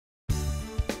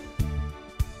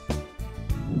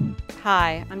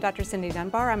Hi, I'm Dr. Cynthia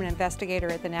Dunbar. I'm an investigator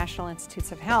at the National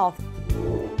Institutes of Health.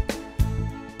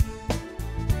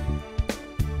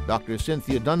 Dr.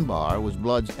 Cynthia Dunbar was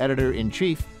Blood's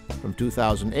editor-in-chief from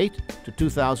 2008 to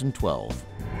 2012.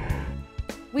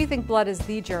 We think Blood is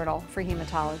the journal for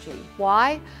hematology.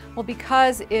 Why? Well,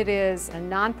 because it is a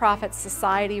nonprofit,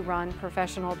 society-run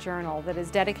professional journal that is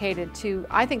dedicated to,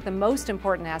 I think, the most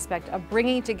important aspect of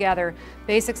bringing together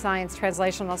basic science,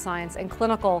 translational science, and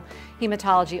clinical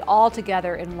hematology all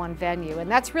together in one venue.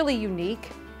 And that's really unique.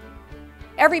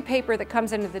 Every paper that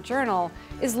comes into the journal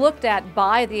is looked at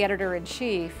by the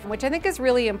editor-in-chief, which I think is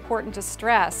really important to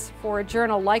stress for a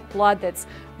journal like Blood that's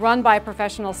run by a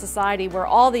professional society where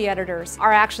all the editors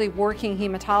are actually working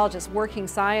hematologists, working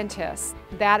scientists.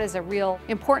 That is a real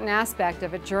important aspect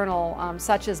of a journal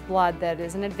such as Blood that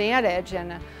is an advantage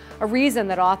and a reason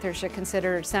that authors should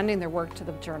consider sending their work to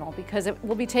the journal, because it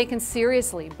will be taken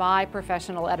seriously by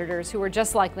professional editors who are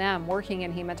just like them, working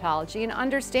in hematology and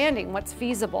understanding what's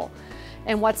feasible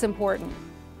and what's important.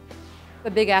 The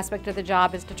big aspect of the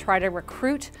job is to try to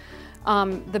recruit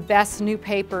the best new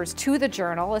papers to the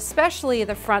journal, especially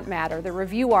the front matter, the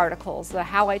review articles, the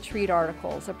how I treat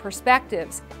articles, the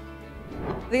perspectives.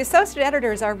 The associate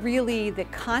editors are really the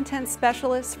content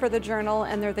specialists for the journal,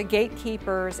 and they're the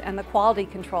gatekeepers and the quality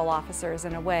control officers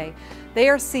in a way. They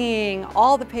are seeing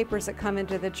all the papers that come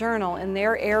into the journal in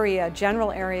their area,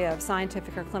 general area of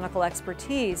scientific or clinical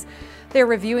expertise. They're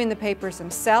reviewing the papers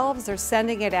themselves, they're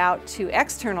sending it out to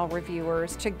external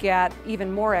reviewers to get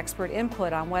even more expert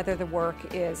input on whether the work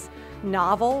is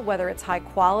novel, whether it's high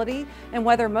quality, and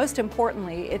whether, most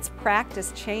importantly, it's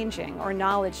practice changing or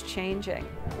knowledge changing.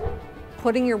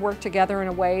 Putting your work together in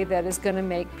a way that is going to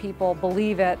make people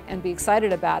believe it and be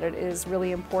excited about it is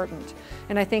really important.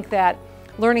 And I think that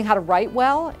learning how to write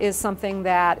well is something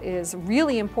that is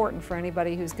really important for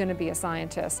anybody who's going to be a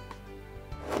scientist.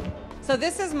 So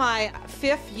this is my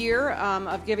 5th year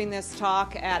of giving this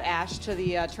talk at ASH to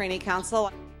the Trainee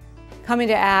Council. Coming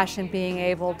to ASH and being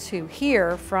able to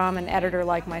hear from an editor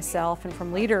like myself and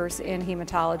from leaders in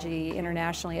hematology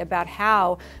internationally about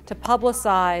how to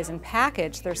publicize and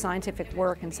package their scientific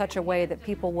work in such a way that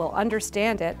people will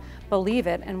understand it, believe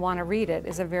it, and want to read it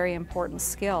is a very important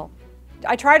skill.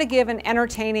 I try to give an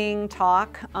entertaining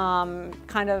talk,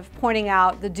 kind of pointing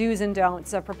out the do's and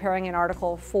don'ts of preparing an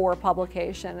article for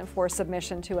publication and for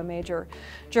submission to a major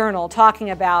journal, talking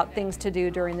about things to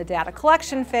do during the data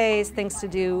collection phase, things to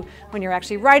do when you're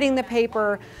actually writing the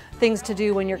paper, things to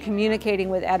do when you're communicating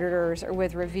with editors or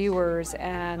with reviewers,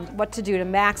 and what to do to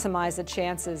maximize the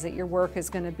chances that your work is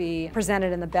going to be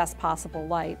presented in the best possible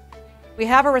light. We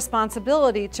have a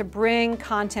responsibility to bring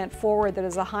content forward that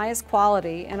is the highest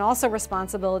quality, and also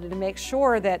responsibility to make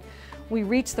sure that we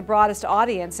reach the broadest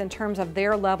audience in terms of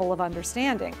their level of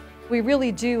understanding. We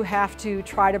really do have to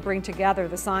try to bring together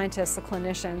the scientists, the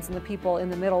clinicians, and the people in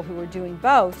the middle who are doing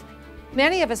both.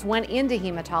 Many of us went into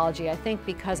hematology, I think,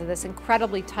 because of this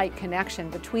incredibly tight connection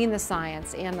between the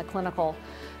science and the clinical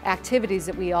activities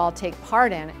that we all take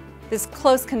part in. This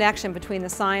close connection between the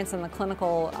science and the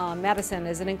clinical medicine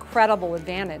is an incredible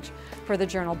advantage for the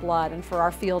journal Blood and for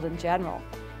our field in general.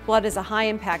 Blood is a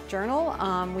high-impact journal.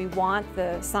 We want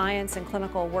the science and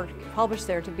clinical work published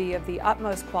there to be of the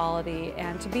utmost quality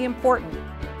and to be important.